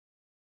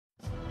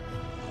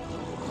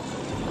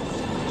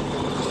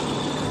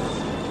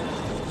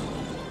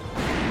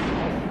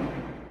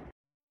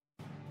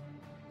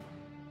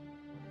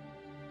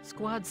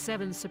Squad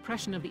 7's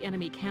suppression of the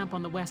enemy camp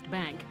on the West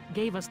Bank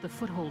gave us the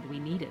foothold we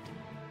needed.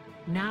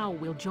 Now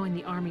we'll join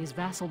the Army's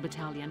vassal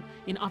battalion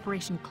in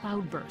Operation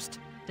Cloudburst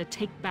to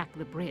take back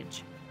the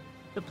bridge.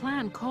 The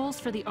plan calls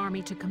for the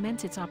Army to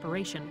commence its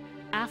operation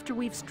after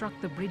we've struck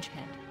the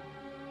bridgehead.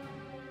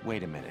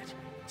 Wait a minute.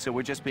 So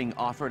we're just being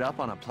offered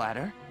up on a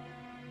platter?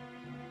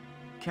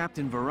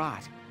 Captain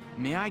Virat,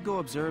 may I go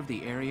observe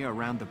the area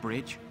around the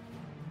bridge?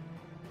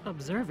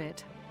 Observe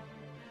it?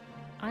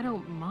 I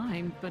don't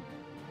mind, but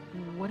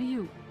what do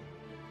you...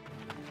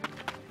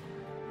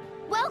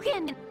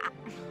 Welkin!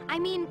 I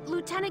mean,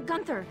 Lieutenant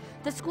Gunther,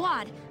 the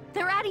squad,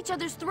 they're at each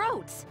other's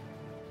throats.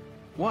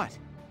 What?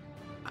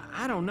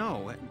 I don't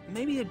know.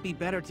 Maybe it'd be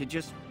better to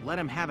just let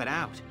them have it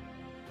out.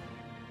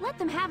 Let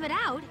them have it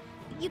out?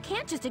 You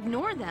can't just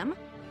ignore them.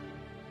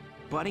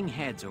 Butting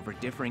heads over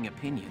differing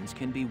opinions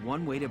can be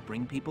one way to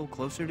bring people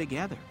closer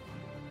together.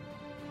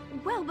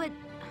 Well, but...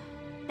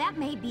 that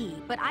may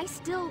be, but I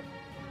still...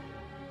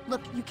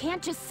 Look, you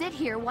can't just sit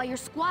here while your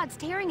squad's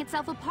tearing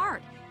itself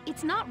apart.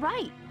 It's not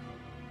right.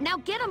 Now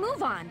get a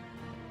move on,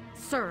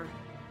 sir.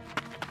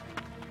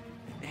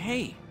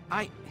 Hey,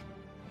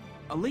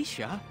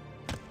 Alicia?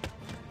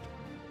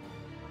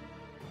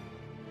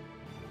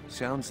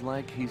 Sounds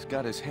like he's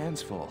got his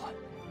hands full.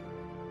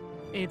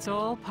 It's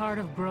all part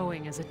of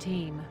growing as a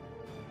team.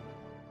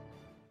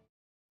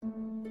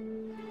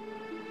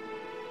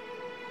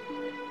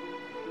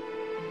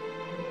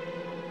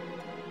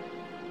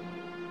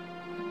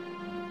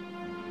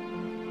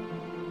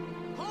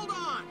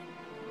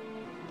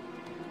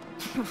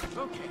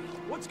 Okay,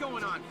 what's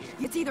going on here?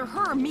 It's either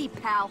her or me,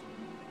 pal.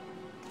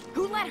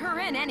 Who let her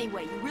in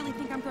anyway? You really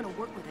think I'm gonna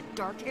work with a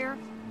dark hair?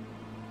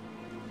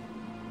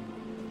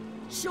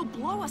 She'll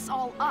blow us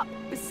all up.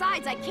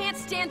 Besides, I can't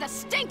stand the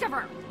stink of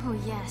her! Oh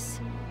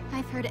yes,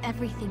 I've heard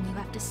everything you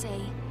have to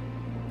say.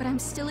 But I'm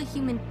still a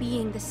human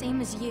being, the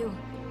same as you.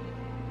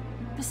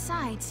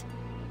 Besides,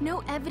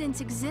 no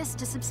evidence exists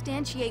to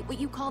substantiate what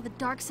you call the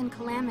Darkson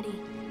calamity.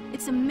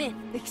 It's a myth.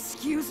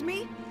 Excuse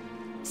me?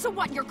 So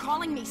what, you're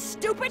calling me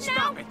stupid now?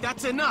 Stop it,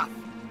 that's enough!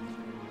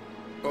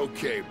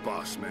 Okay,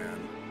 boss man.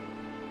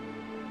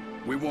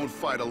 We won't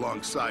fight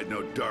alongside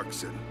no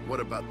Darkson. What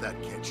about that,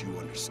 can't you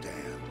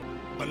understand?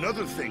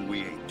 Another thing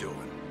we ain't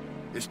doing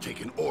is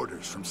taking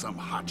orders from some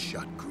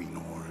hotshot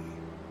greenhorn.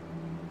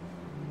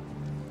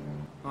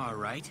 All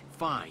right,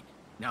 fine.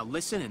 Now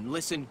listen and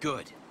listen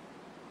good.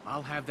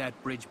 I'll have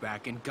that bridge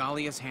back in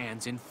Galia's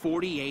hands in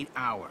 48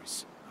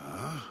 hours.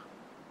 Huh?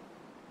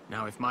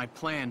 Now, if my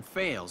plan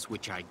fails,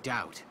 which I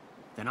doubt,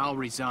 then I'll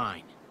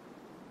resign.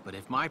 But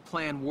if my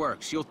plan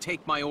works, you'll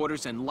take my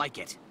orders and like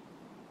it.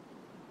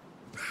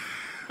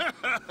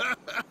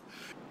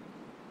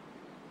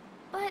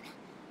 But...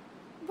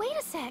 wait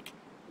a sec.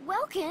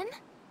 Welkin?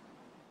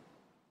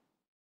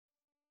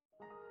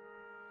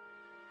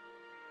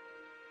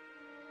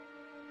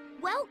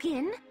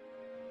 Welkin?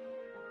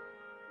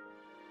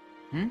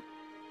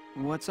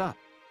 What's up?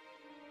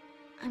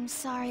 I'm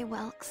sorry,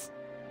 Welks.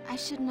 I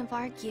shouldn't have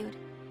argued.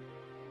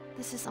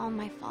 This is all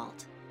my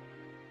fault.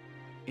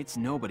 It's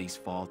nobody's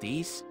fault,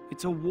 Ys.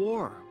 It's a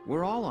war.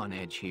 We're all on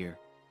edge here.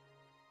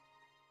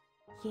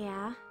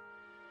 Yeah?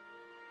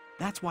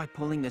 That's why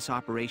pulling this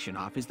operation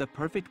off is the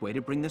perfect way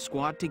to bring the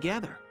squad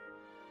together.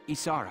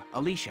 Isara,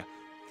 Alicia,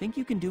 think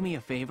you can do me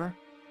a favor?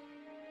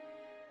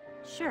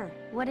 Sure.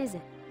 What is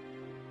it?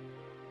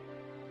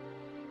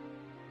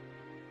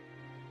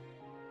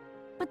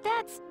 But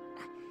that's...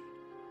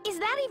 is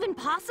that even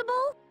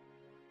possible?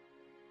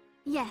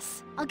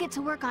 Yes, I'll get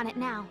to work on it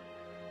now.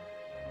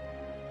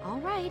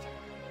 All right.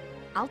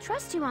 I'll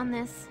trust you on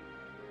this.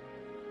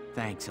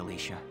 Thanks,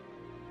 Alicia.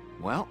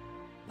 Well,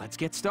 let's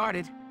get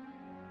started.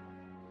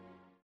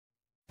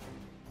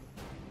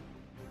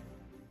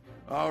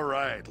 All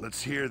right,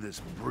 let's hear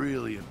this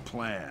brilliant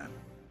plan.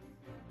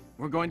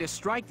 We're going to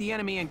strike the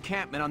enemy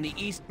encampment on the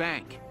east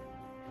bank.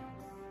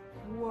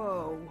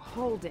 Whoa,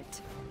 hold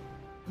it.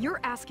 You're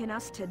asking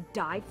us to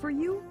die for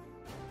you?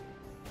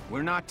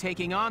 We're not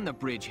taking on the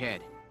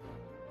bridgehead.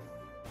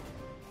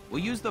 We'll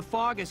use the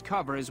fog as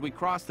cover as we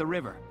cross the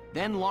river,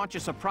 then launch a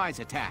surprise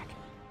attack.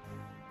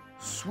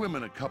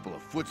 Swimming a couple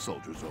of foot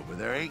soldiers over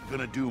there ain't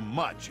gonna do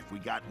much if we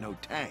got no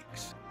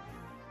tanks.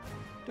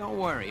 Don't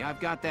worry, I've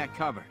got that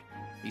covered.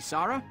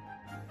 Isara?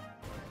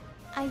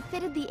 I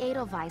fitted the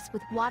Edelweiss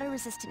with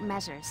water-resistant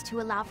measures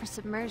to allow for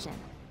submersion.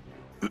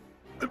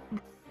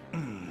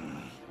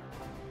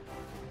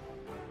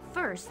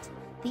 First,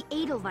 the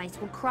Edelweiss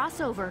will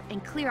cross over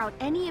and clear out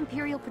any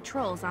Imperial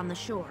patrols on the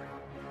shore.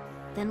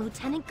 Then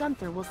Lieutenant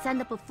Gunther will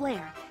send up a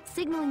flare,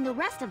 signaling the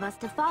rest of us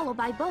to follow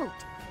by boat.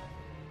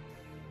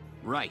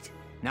 Right.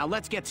 Now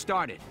let's get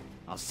started.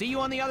 I'll see you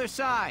on the other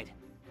side.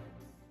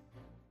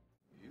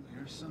 You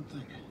hear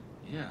something?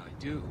 Yeah, I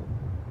do.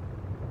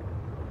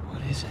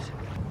 What is it?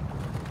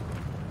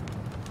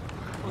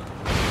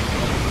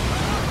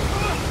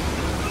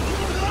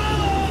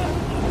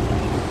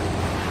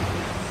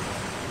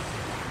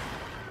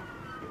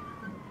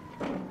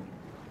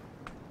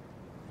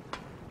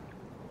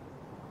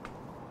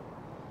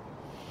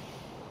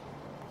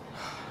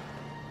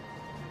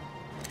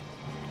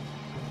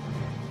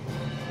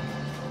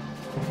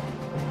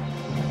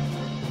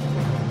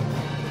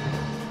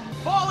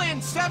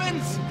 on,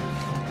 Sevens!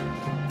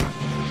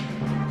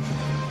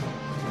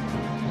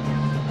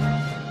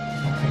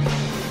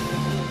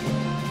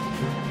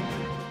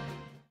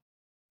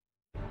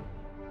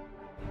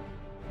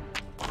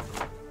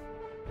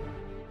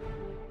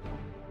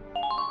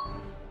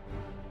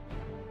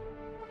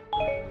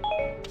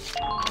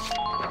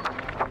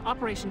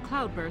 Operation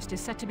Cloudburst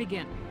is set to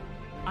begin.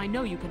 I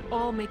know you can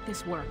all make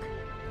this work.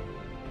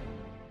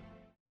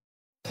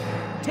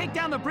 Take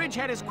down the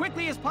bridgehead as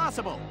quickly as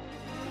possible.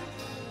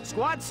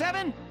 Squad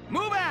 7,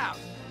 move out!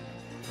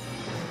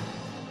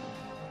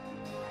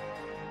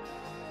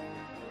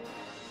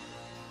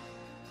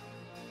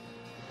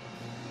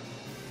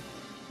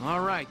 All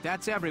right,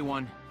 that's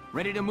everyone.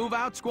 Ready to move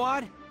out,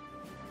 squad?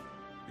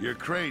 You're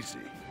crazy.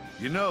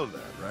 You know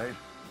that, right?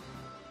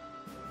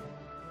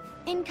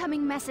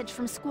 Incoming message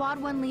from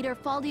Squad 1 leader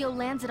Faldio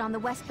Lancet on the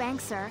West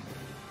Bank, sir.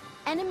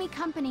 Enemy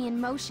company in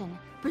motion,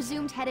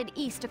 presumed headed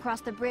east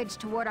across the bridge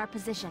toward our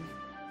position.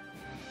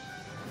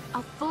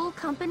 A full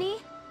company?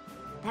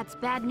 That's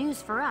bad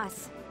news for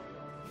us.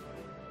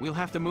 We'll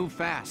have to move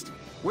fast.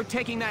 We're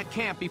taking that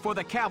camp before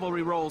the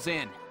cavalry rolls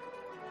in.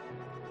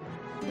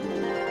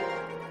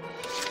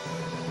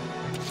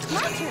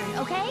 My turn,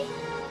 okay?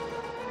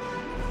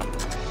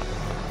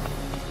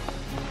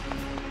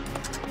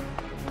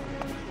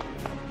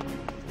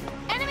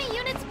 Enemy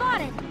unit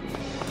spotted!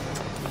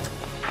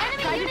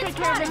 Enemy unit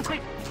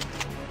spotted!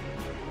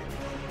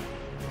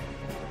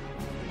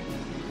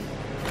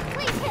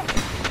 Please hit!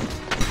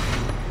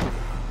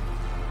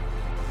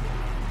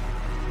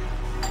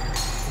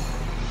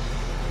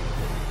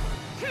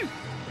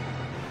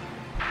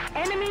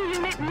 Enemy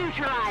unit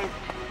neutralized.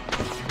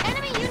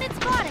 Enemy unit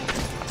spotted!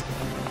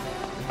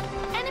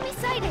 Enemy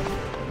sighted!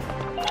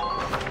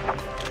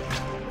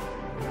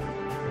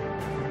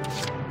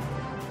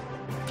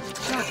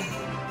 Roger.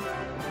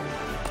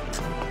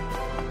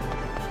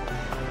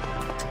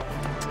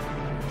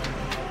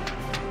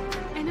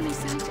 Enemy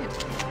sighted.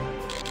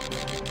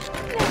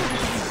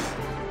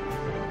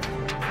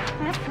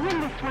 Let's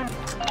win this one.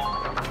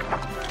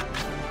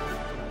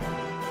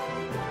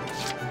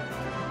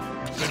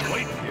 Been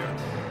waiting here.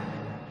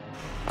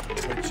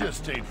 I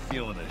just ain't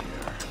feeling it here.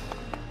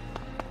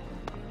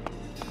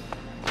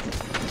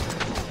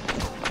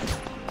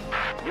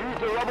 Use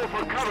the rubble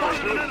for cover.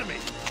 Spotted an enemy!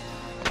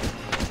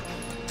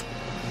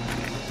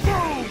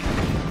 Boom!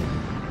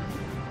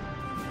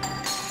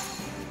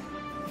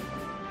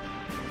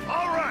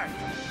 All right!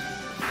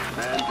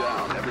 Man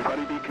down.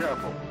 Everybody be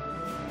careful.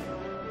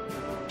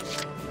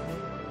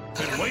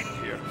 Been waiting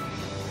here.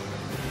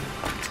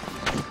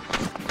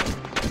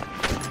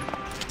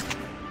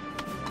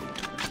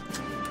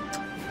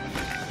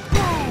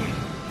 Boom!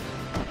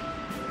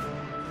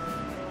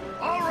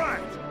 All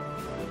right!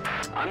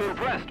 I'm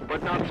impressed,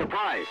 but not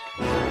surprised.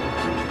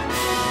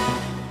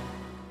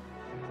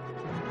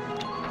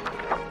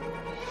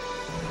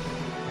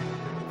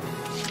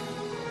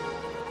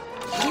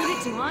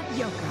 Unit to Aunt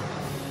Yoko.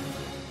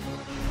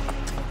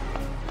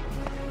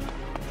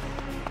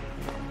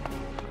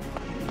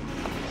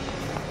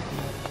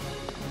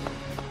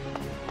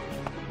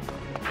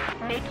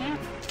 Nikki,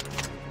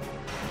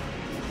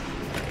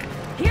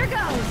 Here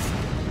goes!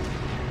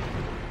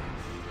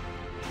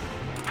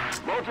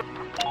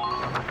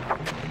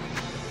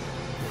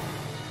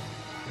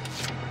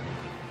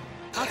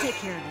 I'll take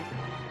care of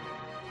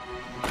it.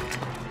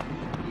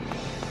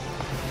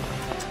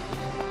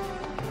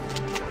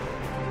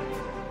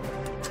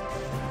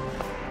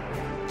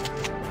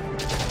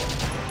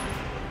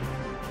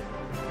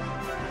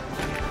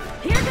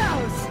 Here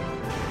goes!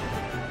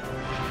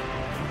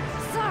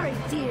 Sorry,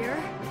 dear.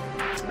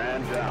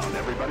 man down.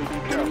 Everybody be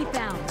Enemy careful.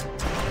 found.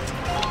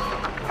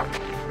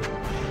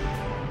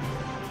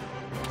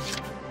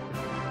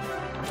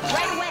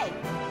 Right away!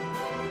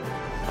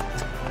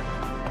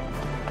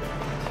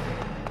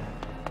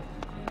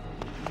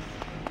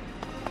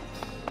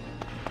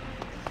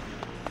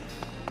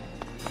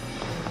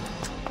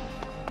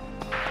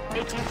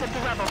 Make use of the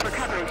rubble for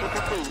coverage if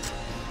you please.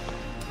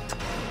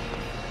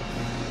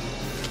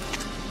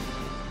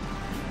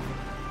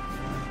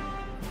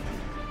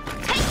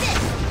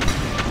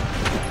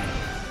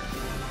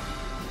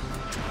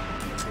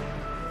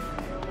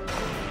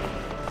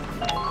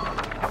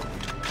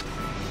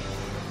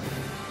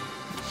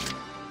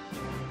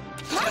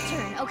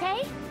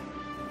 Okay?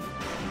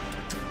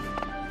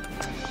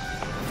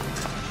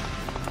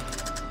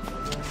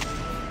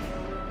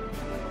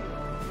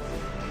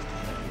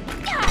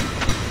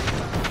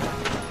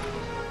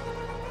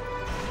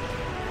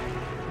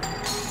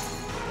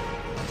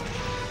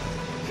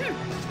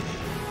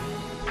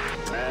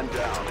 Man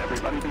down.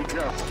 Everybody be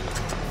careful.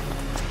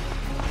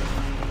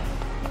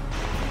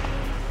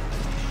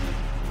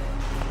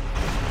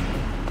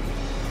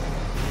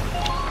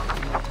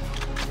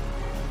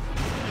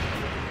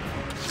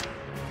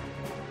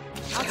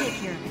 I'll take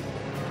care of it.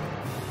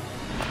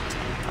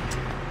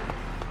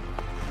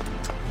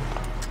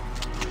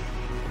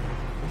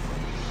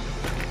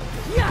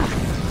 Yeah!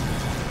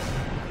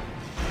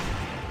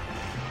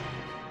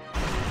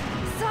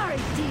 Sorry,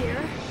 dear.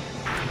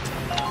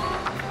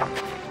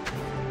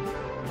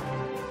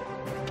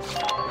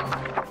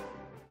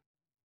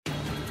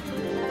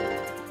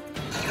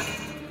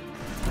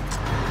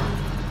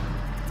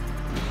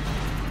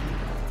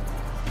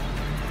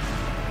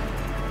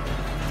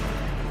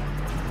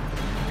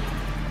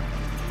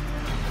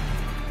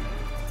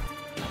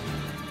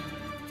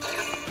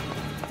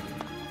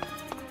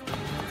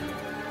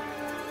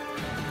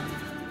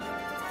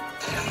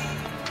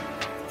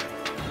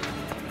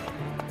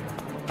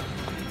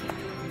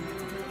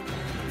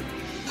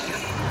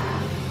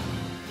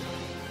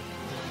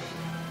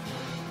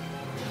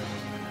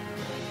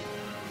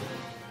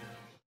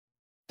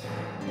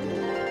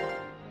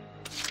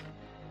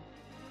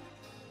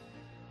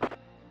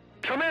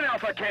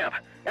 Alpha Camp!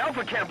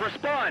 Alpha Camp,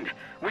 respond!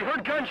 We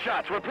heard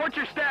gunshots. Report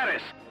your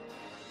status.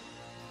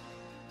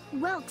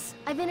 Welks,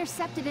 I've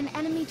intercepted an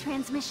enemy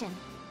transmission.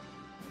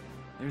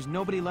 There's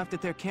nobody left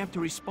at their camp to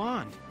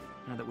respond,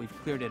 now that we've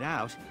cleared it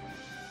out.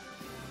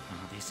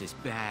 Oh, this is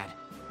bad.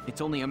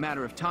 It's only a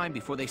matter of time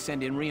before they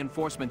send in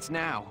reinforcements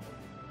now.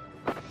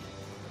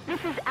 This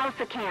is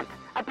Alpha Camp.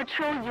 A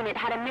patrol unit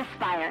had a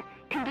misfire.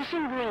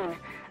 Condition green.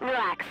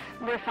 Relax.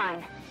 We're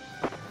fine.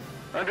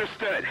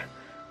 Understood.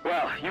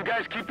 Well, you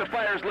guys keep the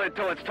fires lit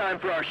till it's time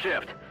for our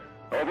shift.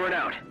 Over and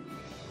out.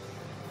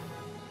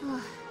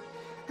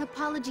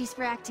 Apologies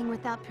for acting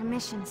without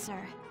permission,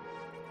 sir.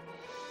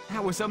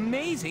 That was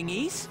amazing,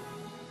 Ys.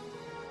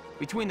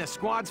 Between the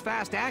squad's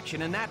fast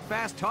action and that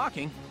fast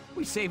talking,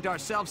 we saved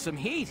ourselves some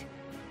heat.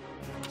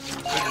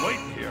 Been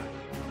waiting here.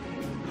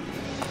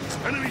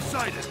 Enemy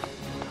sighted.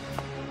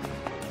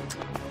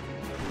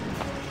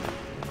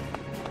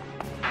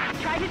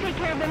 Try to take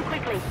care of them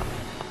quickly.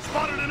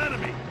 Spotted an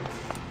enemy.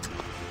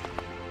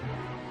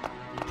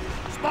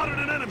 Spotted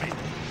an enemy.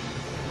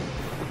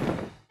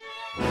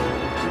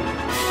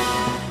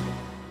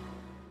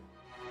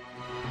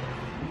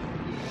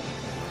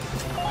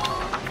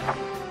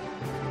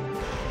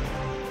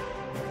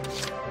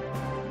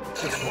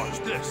 Just watch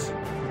this.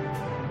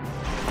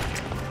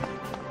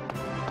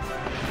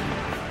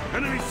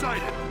 Enemy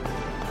sighted.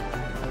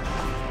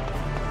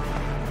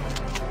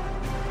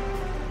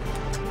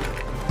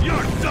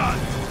 You're done.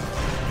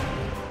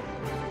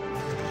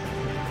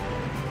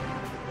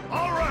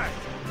 All right.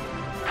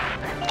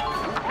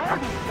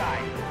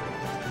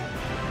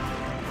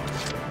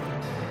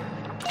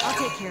 I'll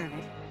take care of it.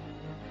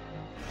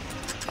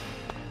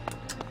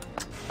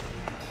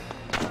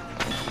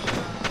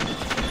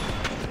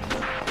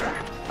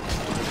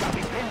 Got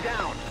me pinned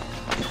down.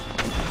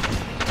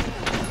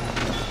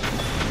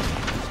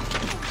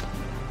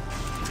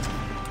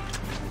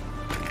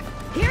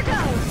 Here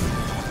goes!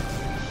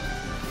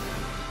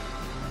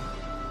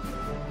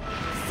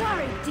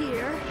 Sorry,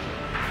 dear.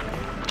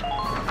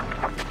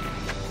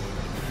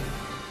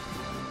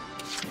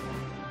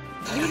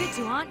 Leave it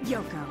to Aunt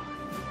Yoko.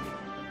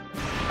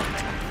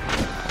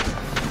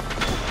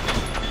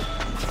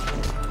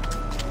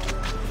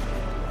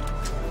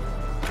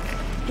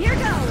 Here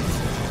goes!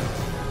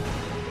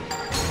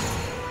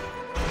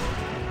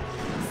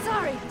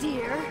 Sorry,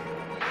 dear.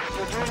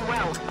 You're doing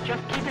well.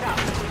 Just keep it up.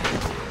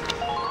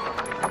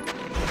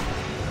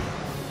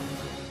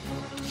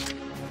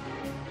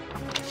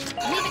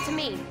 Leave it to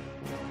me.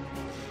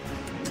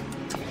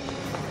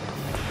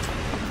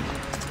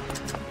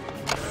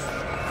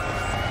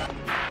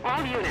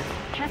 All units,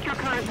 check your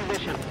current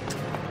position.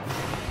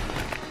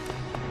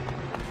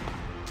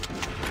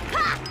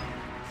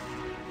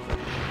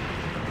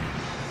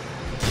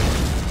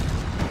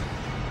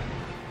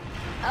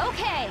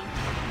 Okay.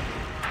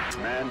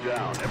 Man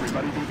down.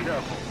 Everybody be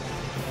careful.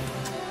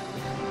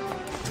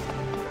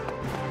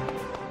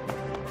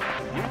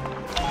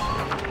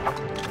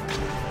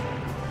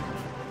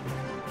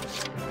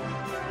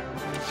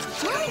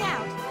 Moving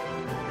out.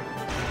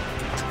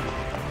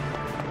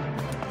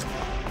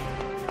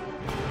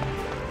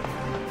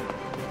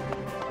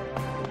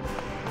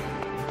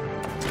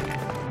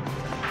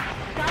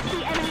 Stop the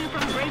enemy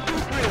from breaking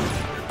through.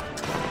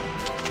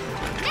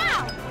 Now!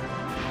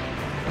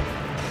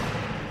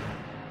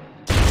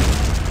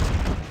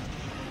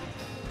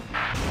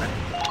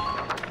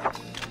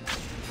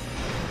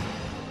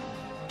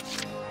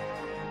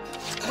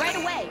 Right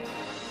away.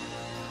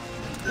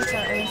 It's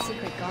our own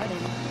secret garden.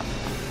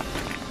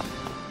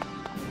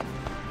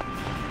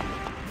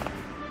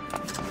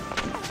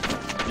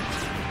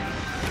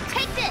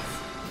 Take this!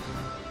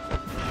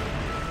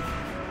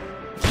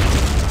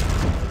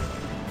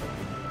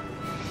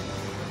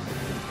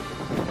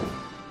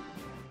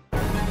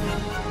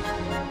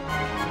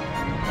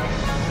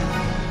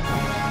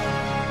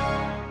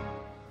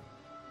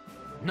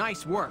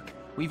 Nice work.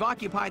 We've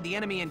occupied the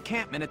enemy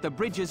encampment at the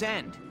bridge's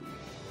end.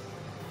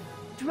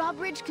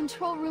 Drawbridge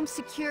control room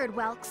secured,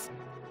 Welks.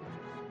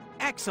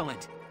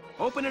 Excellent.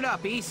 Open it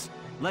up, Ys.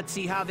 Let's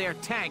see how their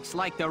tanks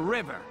like the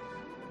river.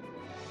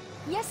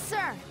 Yes,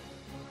 sir.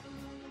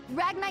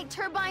 Ragnite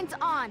turbines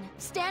on.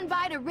 Stand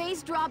by to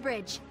raise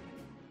drawbridge.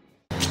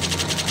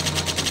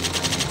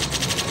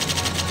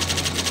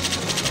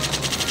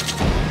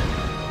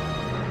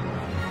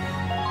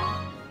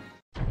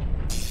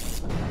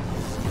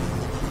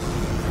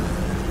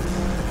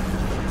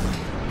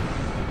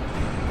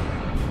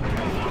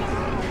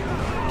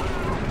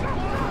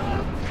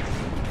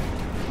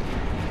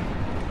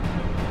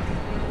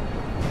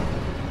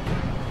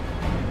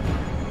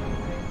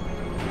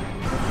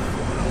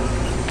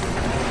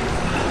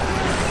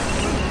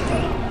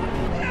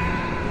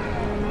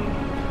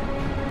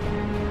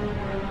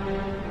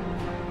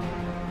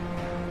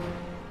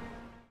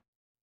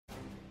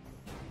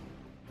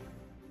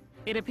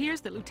 It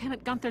appears that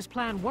Lieutenant Gunther's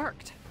plan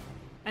worked.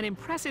 An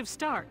impressive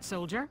start,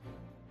 soldier.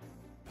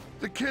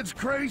 The kid's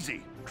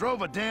crazy.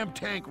 Drove a damn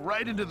tank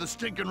right into the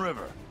stinking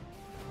river.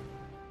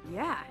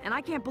 Yeah, and I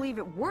can't believe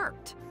it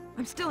worked.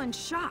 I'm still in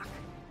shock.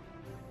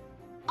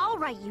 All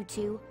right, you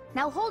two.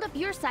 Now hold up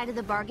your side of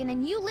the bargain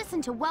and you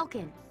listen to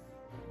Welkin.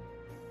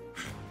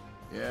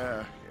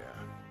 Yeah.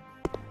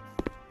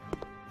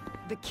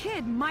 The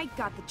kid might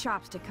got the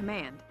chops to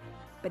command,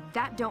 but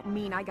that don't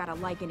mean I gotta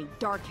like any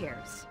dark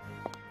hairs.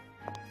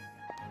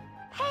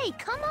 Hey,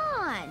 come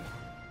on!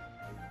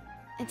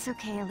 It's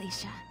okay,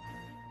 Alicia.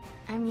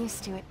 I'm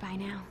used to it by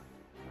now.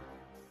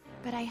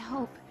 But I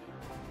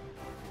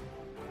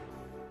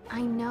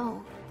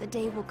know the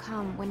day will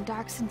come when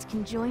Darksons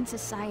can join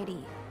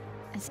society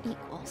as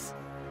equals.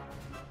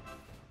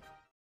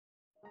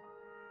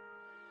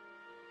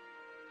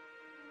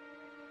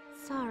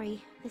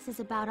 Sorry, this is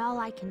about all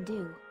I can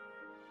do.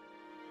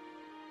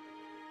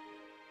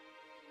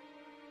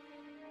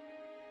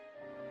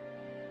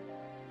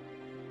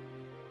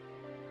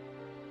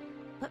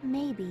 But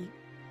maybe,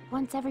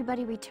 once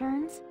everybody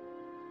returns,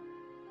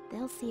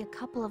 they'll see a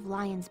couple of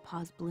lion's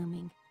paws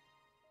blooming,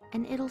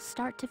 and it'll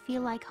start to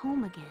feel like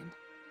home again.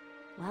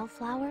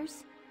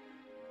 Wildflowers,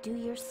 do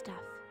your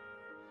stuff.